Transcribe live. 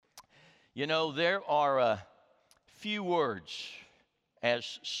You know, there are few words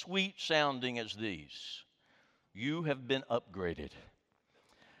as sweet sounding as these. You have been upgraded.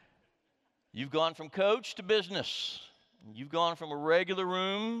 You've gone from coach to business. You've gone from a regular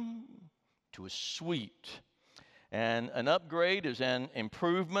room to a suite. And an upgrade is an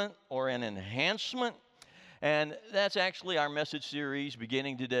improvement or an enhancement. And that's actually our message series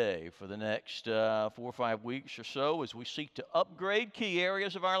beginning today for the next 4 or 5 weeks or so as we seek to upgrade key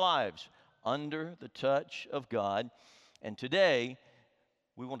areas of our lives under the touch of God. And today,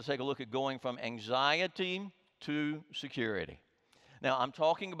 we want to take a look at going from anxiety to security. Now, I'm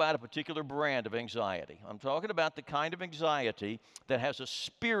talking about a particular brand of anxiety. I'm talking about the kind of anxiety that has a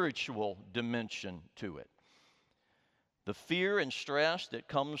spiritual dimension to it. The fear and stress that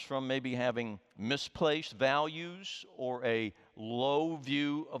comes from maybe having misplaced values or a low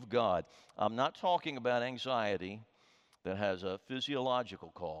view of God. I'm not talking about anxiety that has a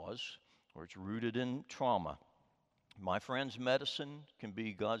physiological cause or it's rooted in trauma. My friends, medicine can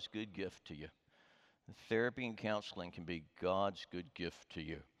be God's good gift to you. Therapy and counseling can be God's good gift to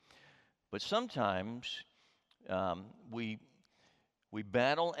you. But sometimes we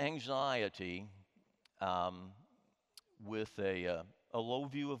battle anxiety with a low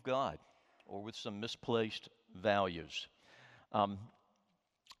view of God or with some misplaced values.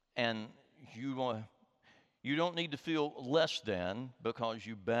 And you don't need to feel less than because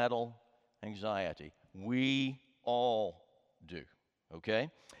you battle anxiety. We all do,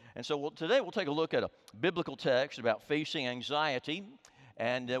 okay? And so today we'll take a look at a biblical text about facing anxiety,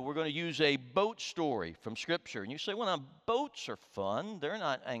 and we're going to use a boat story from Scripture. And you say, well, now, boats are fun. They're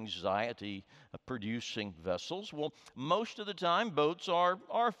not anxiety-producing vessels. Well, most of the time, boats are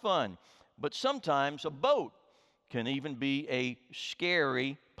fun. But sometimes a boat can even be a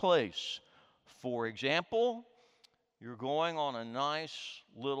scary place. For example, you're going on a nice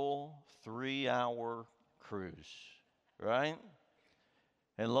little 3-hour cruise, right?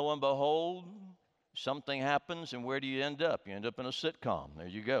 And lo and behold, something happens, and where do you end up? You end up in a sitcom. There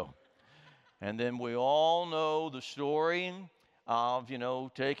you go. And then we all know the story of,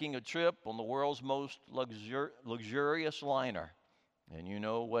 taking a trip on the world's most luxurious liner. And you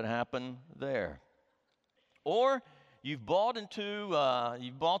know what happened there. Or you've bought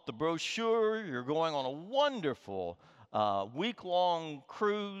the brochure, you're going on a wonderful week-long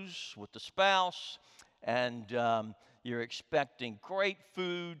cruise with the spouse, and you're expecting great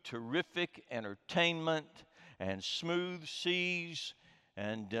food, terrific entertainment, and smooth seas,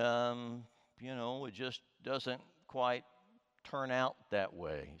 and, it just doesn't quite turn out that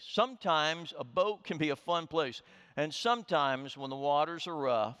way. Sometimes a boat can be a fun place, and sometimes when the waters are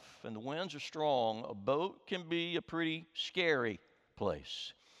rough and the winds are strong, a boat can be a pretty scary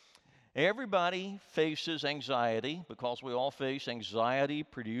place. Everybody faces anxiety because we all face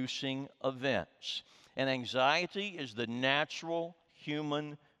anxiety-producing events. And anxiety is the natural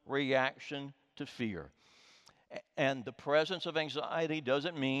human reaction to fear. And the presence of anxiety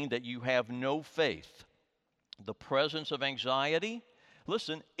doesn't mean that you have no faith. The presence of anxiety,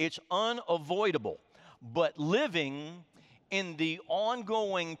 listen, it's unavoidable. But living in the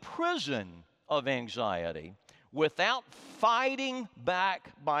ongoing prison of anxiety without fighting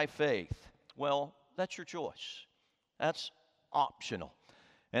back by faith, well, that's your choice. That's optional.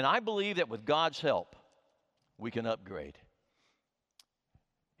 And I believe that with God's help, we can upgrade.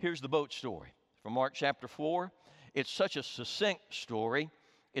 Here's the boat story from Mark chapter 4. It's such a succinct story.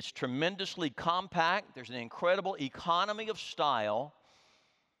 It's tremendously compact. There's an incredible economy of style.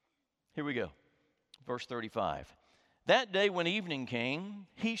 Here we go. Verse 35. That day when evening came,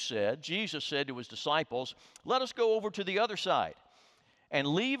 Jesus said to his disciples, "Let us go over to the other side." And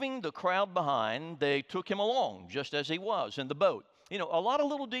leaving the crowd behind, they took him along, just as he was in the boat. A lot of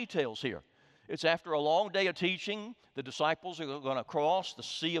little details here. It's after a long day of teaching. The disciples are going to cross the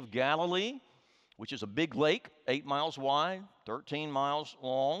Sea of Galilee, which is a big lake, 8 miles wide, 13 miles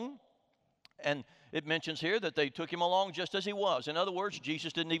long. And it mentions here that they took him along just as he was. In other words,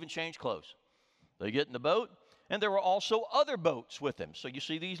 Jesus didn't even change clothes. They get in the boat, and there were also other boats with him. So you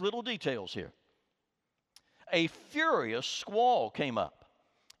see these little details here. A furious squall came up,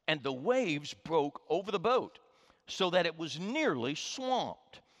 and the waves broke over the boat so that it was nearly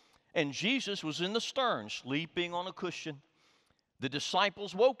swamped. And Jesus was in the stern, sleeping on a cushion. The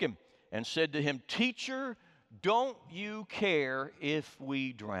disciples woke him and said to him, "Teacher, don't you care if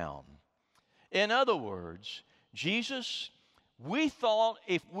we drown?" In other words, Jesus, we thought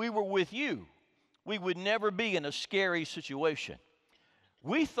if we were with you, we would never be in a scary situation.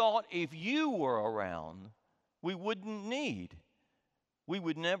 We thought if you were around, we would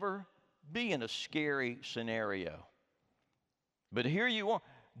never be in a scary scenario. But here you are.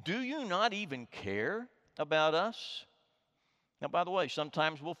 do you not even care about us? Now, by the way,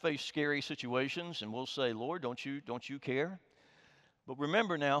 sometimes we'll face scary situations and we'll say, Lord, don't you care? But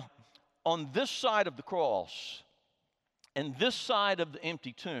remember now, on this side of the cross and this side of the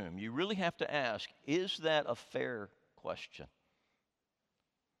empty tomb, you really have to ask, is that a fair question?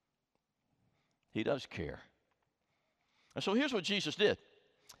 He does care. And so here's what Jesus did.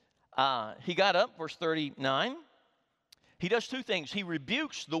 He got up, verse 39. He does two things. He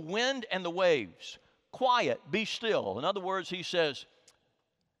rebukes the wind and the waves. Quiet, be still. In other words, he says,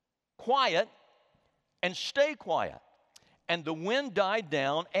 quiet and stay quiet. And the wind died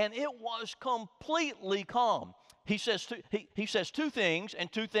down, and it was completely calm. He says two things, and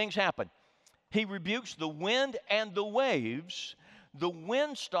two things happen. He rebukes the wind and the waves. The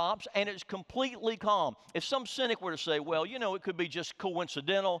wind stops, and it's completely calm. If some cynic were to say, well, it could be just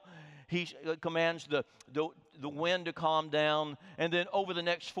coincidental. He commands the wind to calm down, and then over the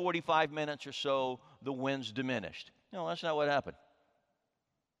next 45 minutes or so, the wind's diminished. No, that's not what happened.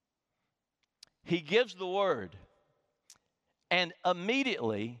 He gives the word, and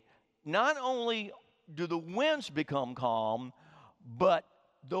immediately, not only do the winds become calm, but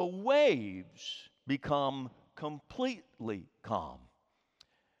the waves become completely calm.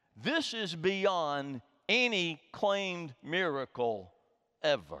 This is beyond any claimed miracle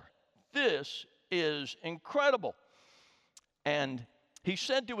ever. This is incredible. And he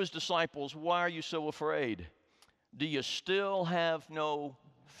said to his disciples, why are you so afraid? Do you still have no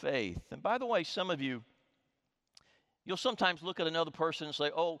faith? And by the way, some of you, you'll sometimes look at another person and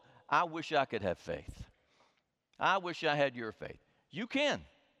say, oh, I wish I could have faith. I wish I had your faith. You can.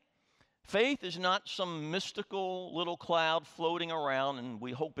 Faith is not some mystical little cloud floating around and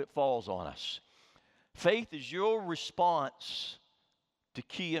we hope it falls on us. Faith is your response to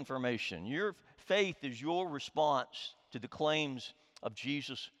key information. Your faith is your response to the claims of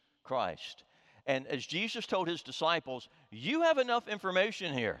Jesus Christ. And as Jesus told his disciples, you have enough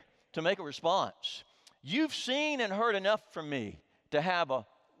information here to make a response. You've seen and heard enough from me to have a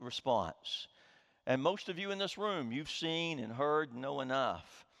response. And most of you in this room, you've seen and heard and know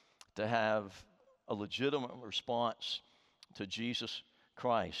enough to have a legitimate response to Jesus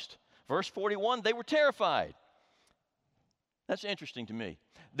Christ. Verse 41, they were terrified. That's interesting to me.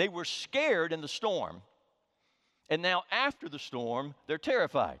 They were scared in the storm, and now after the storm, they're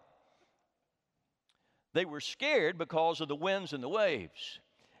terrified. They were scared because of the winds and the waves,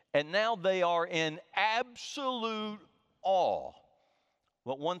 and now they are in absolute awe.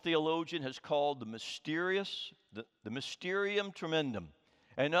 What one theologian has called the mysterium tremendum.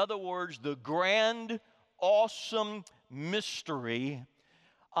 In other words, the grand, awesome mystery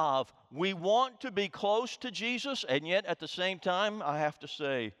of we want to be close to Jesus, and yet at the same time, I have to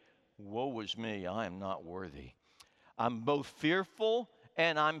say, woe is me, I am not worthy. I'm both fearful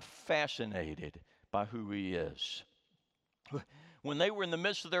and I'm fascinated by who he is. When they were in the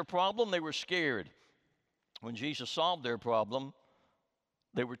midst of their problem, they were scared. When Jesus solved their problem,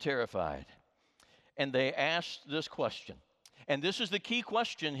 they were terrified. And they asked this question. And this is the key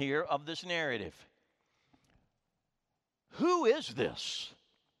question here of this narrative. Who is this?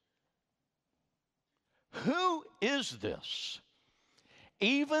 Who is this?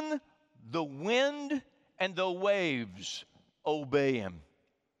 Even the wind and the waves obey him.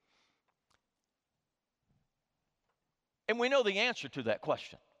 And we know the answer to that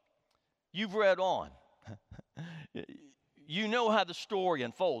question. You've read on. You know how the story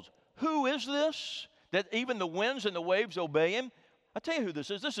unfolds. Who is this that even the winds and the waves obey him? I'll tell you who this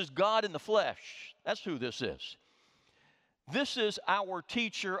is. This is God in the flesh. That's who this is. This is our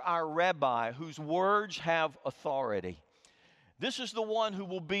teacher, our rabbi, whose words have authority. This is the one who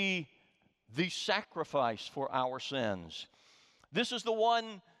will be the sacrifice for our sins. This is the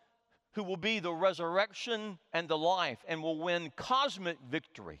one who will be the resurrection and the life and will win cosmic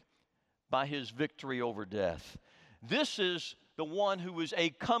victory by his victory over death. This is the one who is a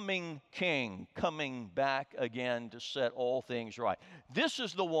coming king, coming back again to set all things right. This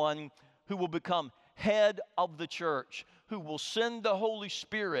is the one who will become head of the church, who will send the Holy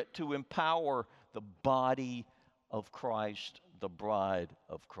Spirit to empower the body of Christ, the bride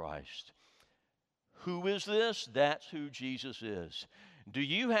of Christ. Who is this? That's who Jesus is. Do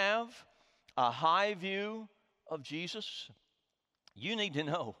you have a high view of Jesus? You need to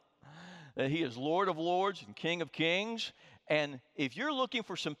know that he is Lord of lords and King of kings. And if you're looking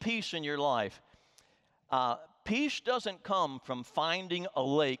for some peace in your life, peace doesn't come from finding a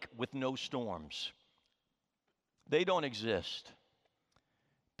lake with no storms. They don't exist.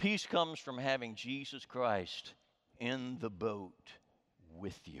 Peace comes from having Jesus Christ in the boat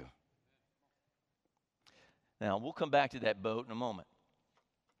with you. Now, we'll come back to that boat in a moment.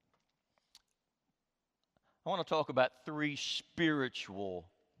 I want to talk about three spiritual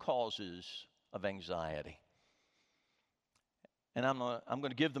causes of anxiety. And I'm going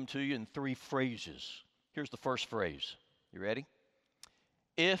to give them to you in three phrases. Here's the first phrase. You ready?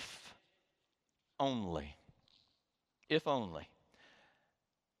 If only. If only.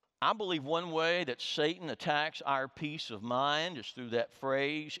 I believe one way that Satan attacks our peace of mind is through that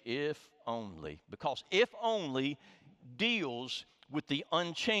phrase, if only. Because if only deals with the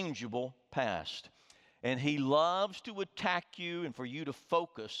unchangeable past. And he loves to attack you and for you to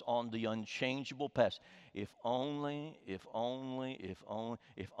focus on the unchangeable past. If only, if only, if only,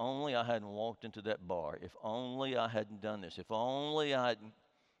 if only I hadn't walked into that bar. If only I hadn't done this. If only I hadn't.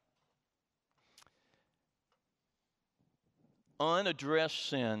 Unaddressed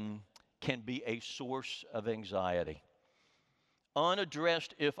sin can be a source of anxiety.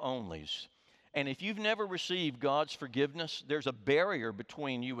 Unaddressed if onlys. And if you've never received God's forgiveness, there's a barrier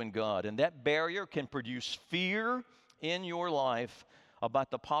between you and God. And that barrier can produce fear in your life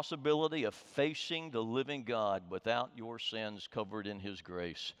about the possibility of facing the living God without your sins covered in His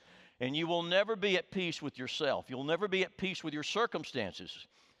grace. And you will never be at peace with yourself. You'll never be at peace with your circumstances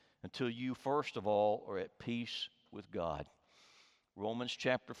until you, first of all, are at peace with God. Romans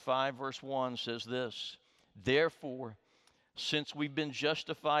chapter 5, verse 1 says this, "Therefore, since we've been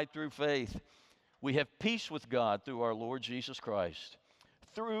justified through faith, we have peace with God through our Lord Jesus Christ,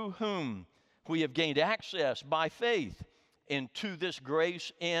 through whom we have gained access by faith into this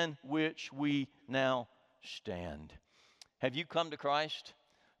grace in which we now stand." Have you come to Christ,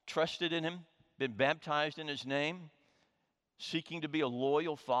 trusted in Him, been baptized in His name, seeking to be a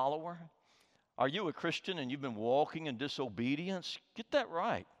loyal follower? Are you a Christian and you've been walking in disobedience? Get that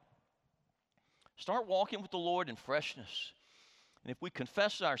right. Start walking with the Lord in freshness. And if we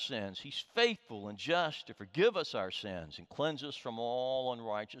confess our sins, He's faithful and just to forgive us our sins and cleanse us from all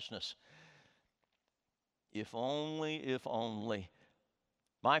unrighteousness. If only, if only.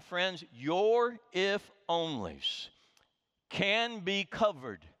 My friends, your if onlys can be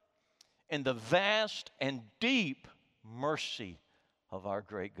covered in the vast and deep mercy of our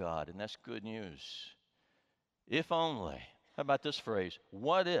great God. And that's good news. If only. How about this phrase?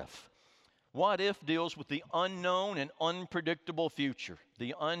 What if? What if deals with the unknown and unpredictable future.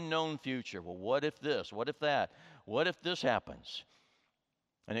 The unknown future. Well, what if this? What if that? What if this happens?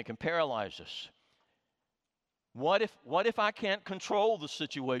 And it can paralyze us. What if I can't control the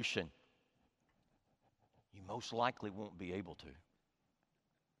situation? You most likely won't be able to.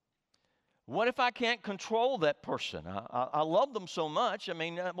 What if I can't control that person? I love them so much. I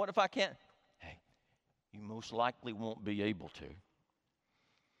mean, what if I can't? Hey, you most likely won't be able to.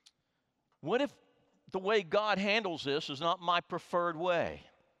 What if the way God handles this is not my preferred way?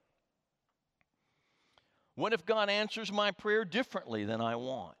 What if God answers my prayer differently than I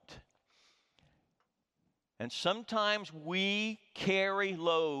want? And sometimes we carry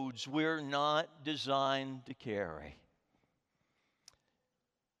loads we're not designed to carry.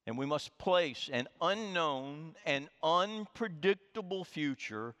 And we must place an unknown and unpredictable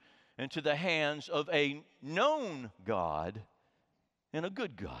future into the hands of a known God and a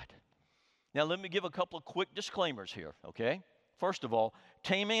good God. Now, let me give a couple of quick disclaimers here, okay? First of all,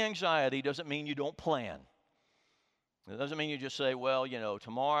 taming anxiety doesn't mean you don't plan. It doesn't mean you just say, well,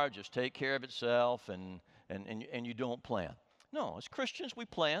 tomorrow just take care of itself and you don't plan. No, as Christians, we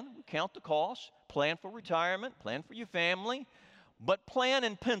plan. We count the costs, plan for retirement, plan for your family, but plan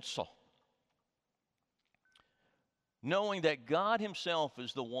in pencil. Knowing that God Himself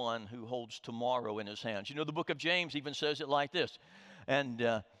is the one who holds tomorrow in His hands. The book of James even says it like this.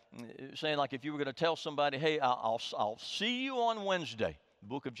 And saying like if you were going to tell somebody, hey, I'll see you on Wednesday. The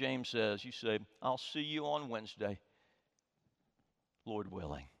book of James says, you say, I'll see you on Wednesday, Lord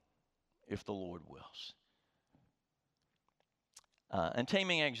willing, if the Lord wills. And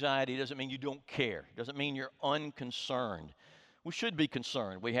taming anxiety doesn't mean you don't care. It doesn't mean you're unconcerned. We should be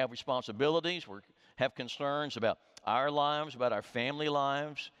concerned. We have responsibilities. We have concerns about our lives, about our family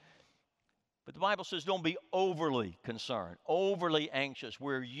lives. But the Bible says don't be overly concerned, overly anxious,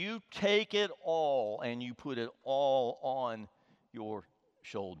 where you take it all and you put it all on your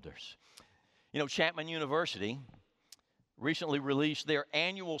shoulders. Chapman University recently released their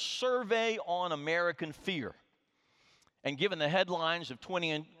annual survey on American fear. And given the headlines of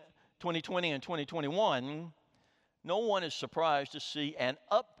 2020 and 2021, no one is surprised to see an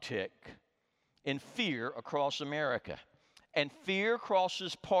uptick in fear across America. And fear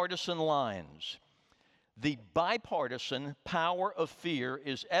crosses partisan lines. The bipartisan power of fear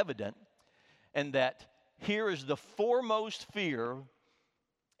is evident, and that here is the foremost fear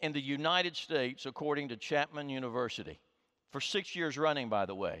in the United States, according to Chapman University. For 6 years running, by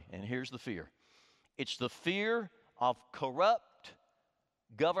the way, and here's the fear. It's the fear of corrupt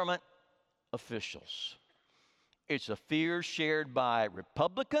government officials. It's a fear shared by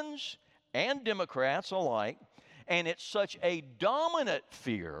Republicans and Democrats alike, and it's such a dominant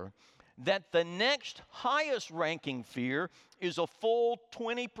fear that the next highest ranking fear is a full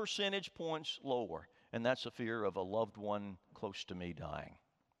 20 percentage points lower, and that's the fear of a loved one close to me dying.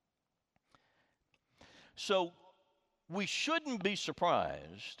 So we shouldn't be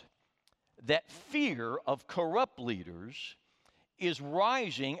surprised that fear of corrupt leaders is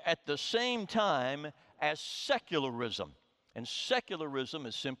rising at the same time as secularism. And secularism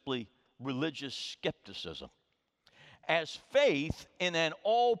is simply religious skepticism. As faith in an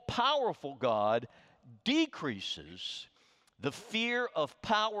all-powerful God decreases, the fear of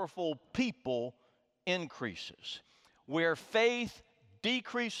powerful people increases. Where faith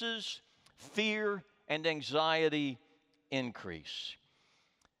decreases, fear and anxiety increase.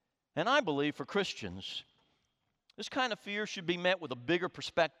 And I believe for Christians, this kind of fear should be met with a bigger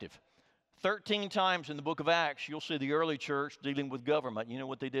perspective. 13 times in the book of Acts, you'll see the early church dealing with government. You know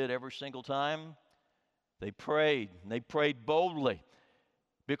what they did every single time? They prayed, and they prayed boldly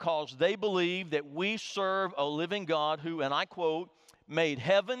because they believed that we serve a living God who, and I quote, made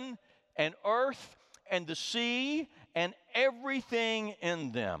heaven and earth and the sea and everything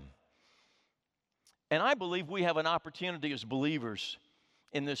in them. And I believe we have an opportunity as believers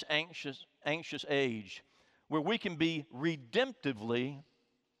in this anxious age where we can be redemptively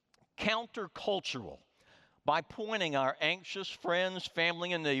countercultural by pointing our anxious friends,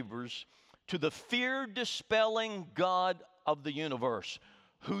 family, and neighbors to the fear-dispelling God of the universe,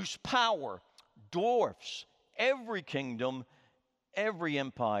 whose power dwarfs every kingdom, every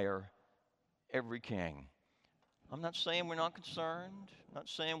empire, every king. I'm not saying we're not concerned. I'm not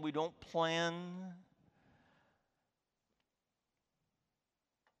saying we don't plan.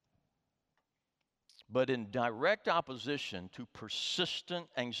 But in direct opposition to persistent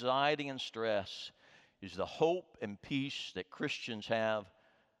anxiety and stress is the hope and peace that Christians have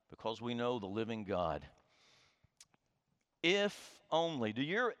because we know the living God. If only, do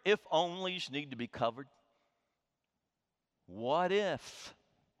your if onlys need to be covered? What if?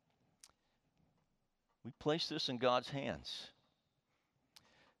 We place this in God's hands.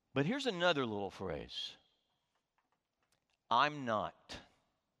 But here's another little phrase. I'm not.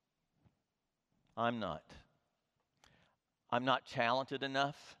 I'm not. I'm not talented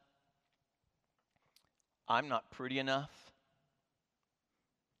enough. I'm not pretty enough.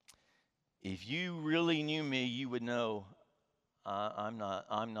 If you really knew me, you would know I'm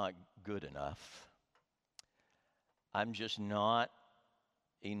not good enough. I'm just not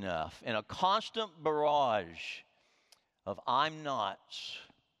enough. And a constant barrage of I'm nots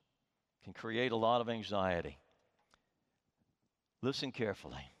can create a lot of anxiety. Listen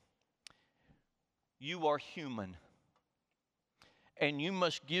carefully. You are human, and you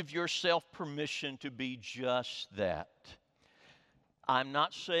must give yourself permission to be just that. I'm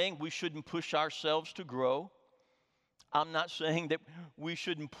not saying we shouldn't push ourselves to grow. I'm not saying that we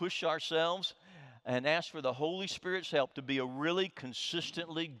shouldn't push ourselves and ask for the Holy Spirit's help to be a really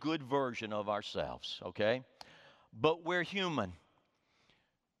consistently good version of ourselves, okay? But we're human.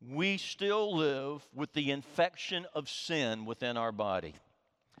 We still live with the infection of sin within our body.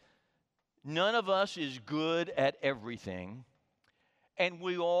 None of us is good at everything, and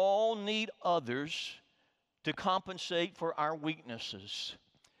we all need others to compensate for our weaknesses.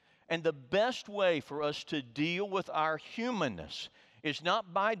 And the best way for us to deal with our humanness is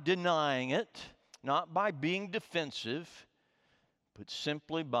not by denying it, not by being defensive, but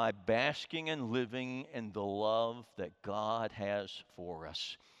simply by basking and living in the love that God has for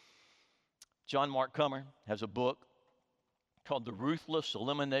us. John Mark Comer has a book called The Ruthless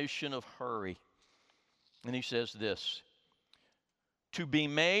Elimination of Hurry. And he says this: to be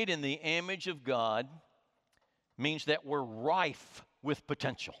made in the image of God means that we're rife with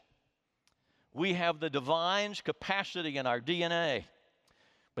potential. We have the divine's capacity in our DNA.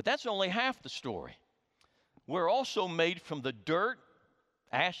 But that's only half the story. We're also made from the dirt,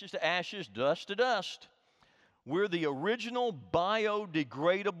 ashes to ashes, dust to dust. We're the original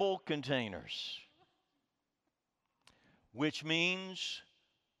biodegradable containers, which means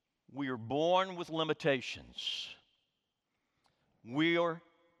we are born with limitations. We are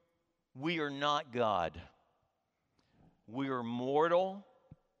not God. We are mortal,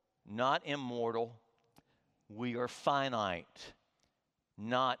 not immortal. We are finite,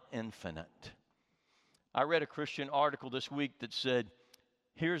 not infinite. I read a Christian article this week that said,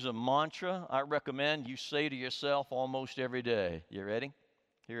 here's a mantra I recommend you say to yourself almost every day. You ready?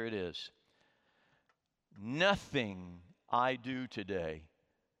 Here it is. Nothing I do today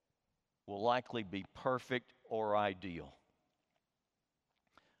will likely be perfect or ideal.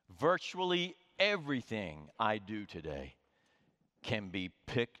 Virtually everything I do today can be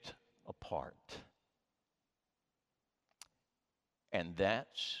picked apart. And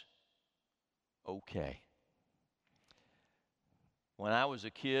that's okay. When I was a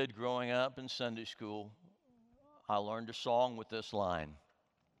kid growing up in Sunday school, I learned a song with this line: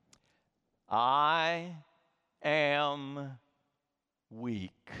 I am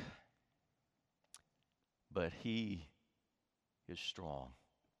weak, but He is strong.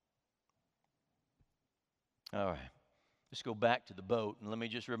 All right, let's go back to the boat, and let me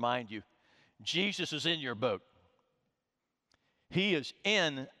just remind you, Jesus is in your boat. He is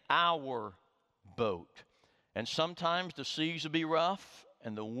in our boat. And sometimes the seas will be rough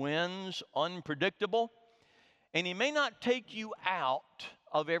and the winds unpredictable. And He may not take you out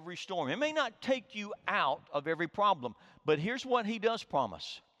of every storm. He may not take you out of every problem. But here's what He does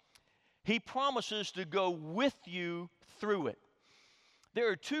promise. He promises to go with you through it. There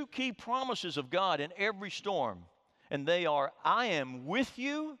are two key promises of God in every storm. And they are, I am with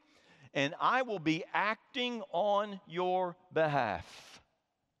you, and I will be acting on your behalf.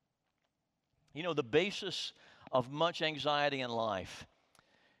 You know, the basis of much anxiety in life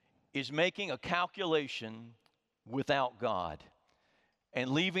is making a calculation without God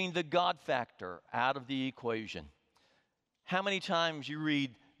and leaving the God factor out of the equation. How many times you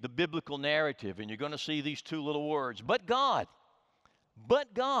read the biblical narrative and you're going to see these two little words, but God,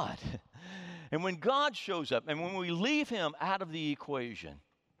 but God. And when God shows up and when we leave Him out of the equation,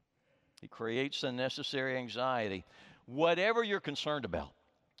 it creates unnecessary anxiety. Whatever you're concerned about,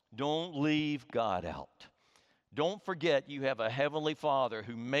 don't leave God out. Don't forget you have a heavenly Father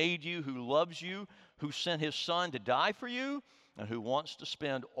who made you, who loves you, who sent His Son to die for you, and who wants to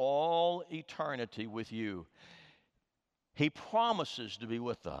spend all eternity with you. He promises to be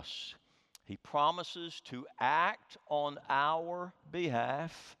with us. He promises to act on our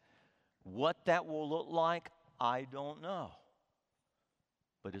behalf. What that will look like, I don't know.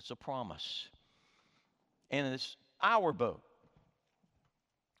 But it's a promise. And it's our boat.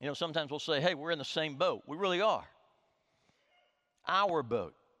 You know, sometimes we'll say, hey, we're in the same boat. We really are. Our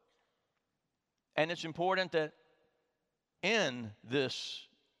boat. And it's important that in this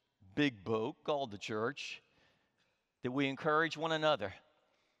big boat called the church, that we encourage one another,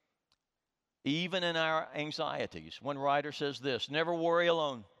 even in our anxieties. One writer says this: never worry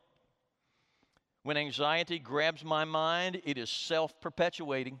alone. When anxiety grabs my mind, it is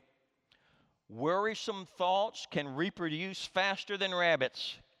self-perpetuating. Worrisome thoughts can reproduce faster than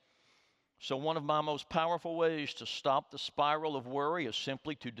rabbits. So one of my most powerful ways to stop the spiral of worry is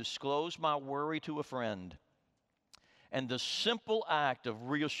simply to disclose my worry to a friend. And the simple act of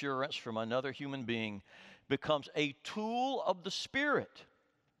reassurance from another human being becomes a tool of the Spirit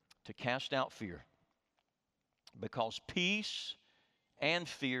to cast out fear. Because peace and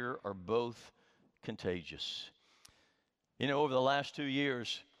fear are both contagious. You know, over the last 2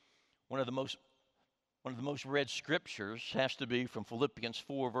 years, one of the most read scriptures has to be from Philippians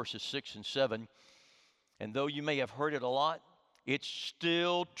 4, verses 6 and 7. And though you may have heard it a lot, it's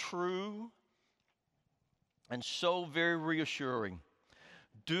still true and so very reassuring.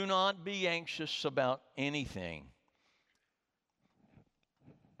 Do not be anxious about anything.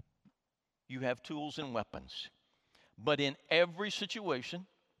 You have tools and weapons. But in every situation,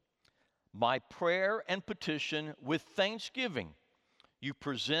 by prayer and petition with thanksgiving, you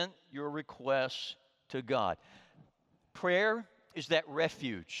present your requests to God. Prayer is that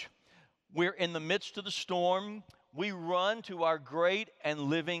refuge. We're in the midst of the storm. We run to our great and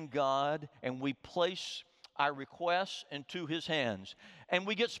living God, and we place our requests into His hands. And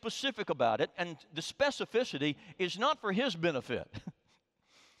we get specific about it, and the specificity is not for His benefit.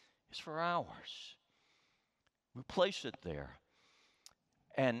 It's for ours. We place it there.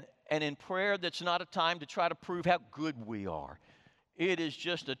 And in prayer, that's not a time to try to prove how good we are. It is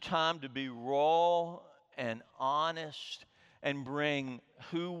just a time to be raw and honest and bring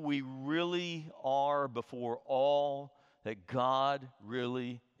who we really are before all that God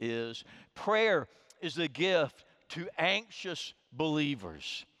really is. Prayer is a gift to anxious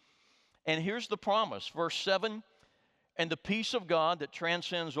believers. And here's the promise, verse 7, and the peace of God that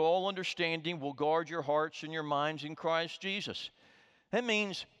transcends all understanding will guard your hearts and your minds in Christ Jesus. That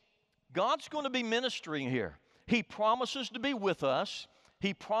means God's going to be ministering here. He promises to be with us.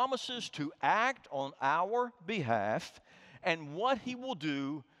 He promises to act on our behalf. And what He will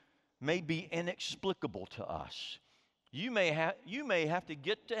do may be inexplicable to us. You may have to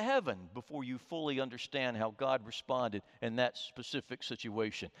get to heaven before you fully understand how God responded in that specific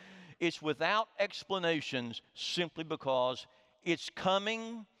situation. It's without explanations simply because it's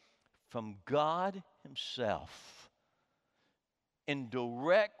coming from God Himself in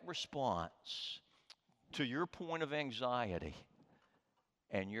direct response to your point of anxiety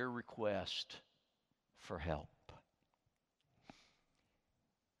and your request for help.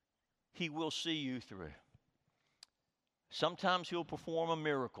 He will see you through. Sometimes He'll perform a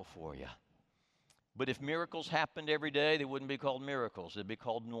miracle for you. But if miracles happened every day, they wouldn't be called miracles. They'd be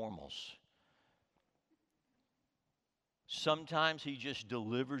called normals. Sometimes He just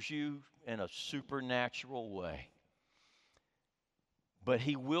delivers you in a supernatural way. But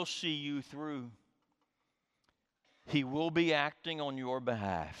He will see you through. He will be acting on your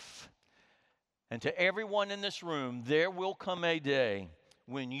behalf. And to everyone in this room, there will come a day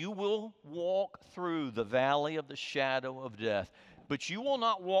when you will walk through the valley of the shadow of death. But you will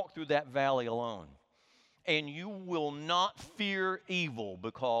not walk through that valley alone. And you will not fear evil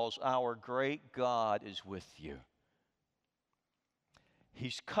because our great God is with you.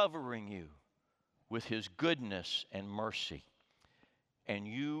 He's covering you with His goodness and mercy. And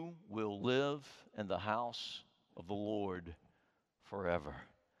you will live in the house of the Lord forever.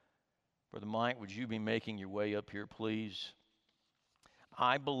 Brother Mike, would you be making your way up here, please?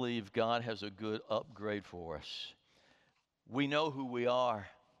 I believe God has a good upgrade for us. We know who we are.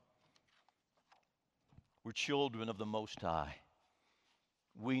 We're children of the Most High.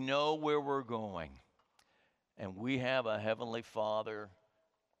 We know where we're going. And we have a Heavenly Father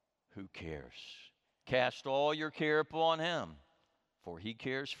who cares. Cast all your care upon Him, for He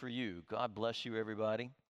cares for you. God bless you, everybody.